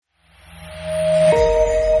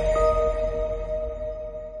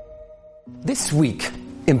This week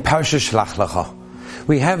in Parsha Shlach Lecha,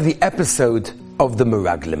 we have the episode of the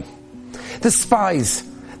Meraglim, the spies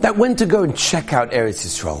that went to go and check out Eretz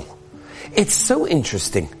Yisrael. It's so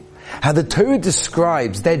interesting how the Torah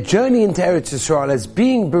describes their journey into Eretz Yisrael as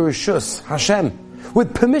being Bereshus Hashem,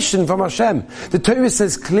 with permission from Hashem. The Torah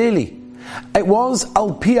says clearly, it was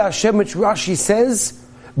Al Pi Hashem, which Rashi says,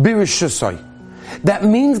 Bereshusai. That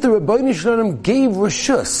means the Rabbeinu Shalom gave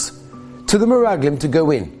Reshus to the Meraglim to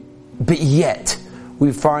go in. But yet,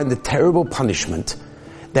 we find the terrible punishment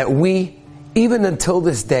that we, even until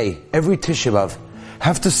this day, every Tisha B'Av,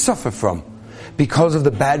 have to suffer from because of the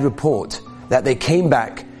bad report that they came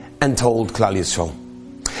back and told Klal Yisrael.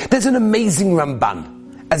 There's an amazing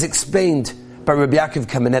Ramban, as explained by Rabbi Yaakov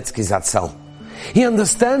Kamenetsky Zatzal. He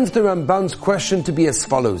understands the Ramban's question to be as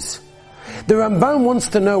follows. The Ramban wants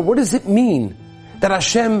to know, what does it mean that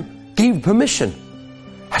Hashem gave permission?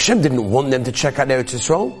 Hashem didn't want them to check out Eretz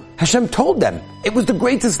Yisrael. Hashem told them it was the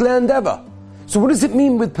greatest land ever. So what does it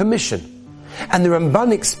mean with permission? And the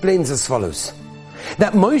Ramban explains as follows.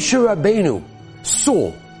 That Moshe Rabbeinu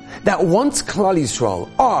saw that once Klal Yisrael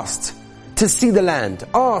asked to see the land,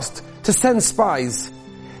 asked to send spies,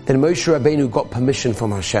 then Moshe Rabbeinu got permission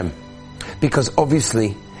from Hashem. Because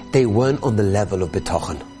obviously they weren't on the level of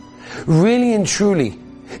B'tochen. Really and truly,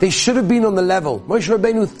 they should have been on the level. Moshe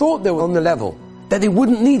Rabbeinu thought they were on the level that they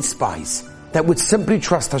wouldn't need spies, that would simply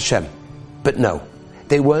trust Hashem. But no,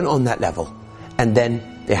 they weren't on that level. And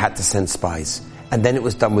then they had to send spies. And then it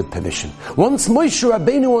was done with permission. Once Moshe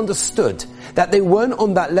Rabbeinu understood that they weren't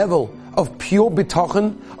on that level of pure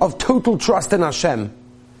bitochen, of total trust in Hashem,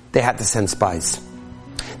 they had to send spies.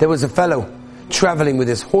 There was a fellow traveling with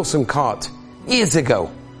his horse and cart years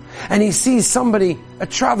ago. And he sees somebody, a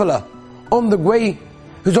traveler, on the way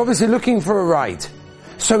who's obviously looking for a ride.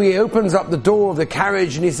 So he opens up the door of the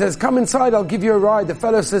carriage and he says, "Come inside, I'll give you a ride." The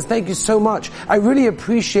fellow says, "Thank you so much. I really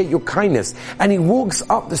appreciate your kindness." And he walks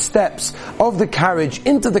up the steps of the carriage,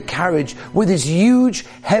 into the carriage with his huge,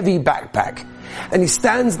 heavy backpack. And he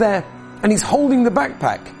stands there and he's holding the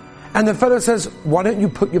backpack. And the fellow says, "Why don't you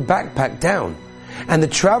put your backpack down?" And the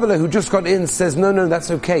traveler who just got in says, No,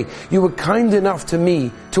 that's okay. You were kind enough to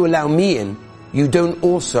me to allow me in. You don't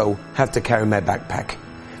also have to carry my backpack.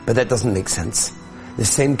 But that doesn't make sense. The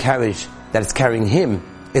same carriage that is carrying him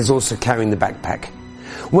is also carrying the backpack.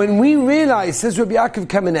 When we realize, says Rabbi Yaakov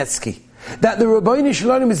Kamenetsky, that the Rabbeinu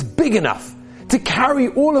Shalom is big enough to carry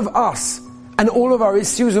all of us and all of our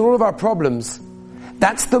issues and all of our problems,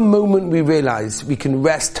 that's the moment we realize we can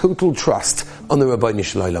rest total trust on the Rabbeinu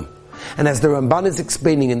Shalom. And as the Ramban is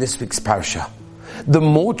explaining in this week's Parsha, the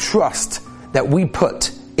more trust that we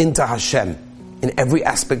put into Hashem in every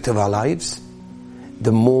aspect of our lives,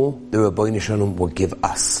 the more the Rabbeinu Shalom will give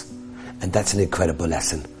us. And that's an incredible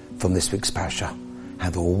lesson from this week's Parsha.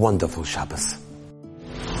 Have a wonderful Shabbos.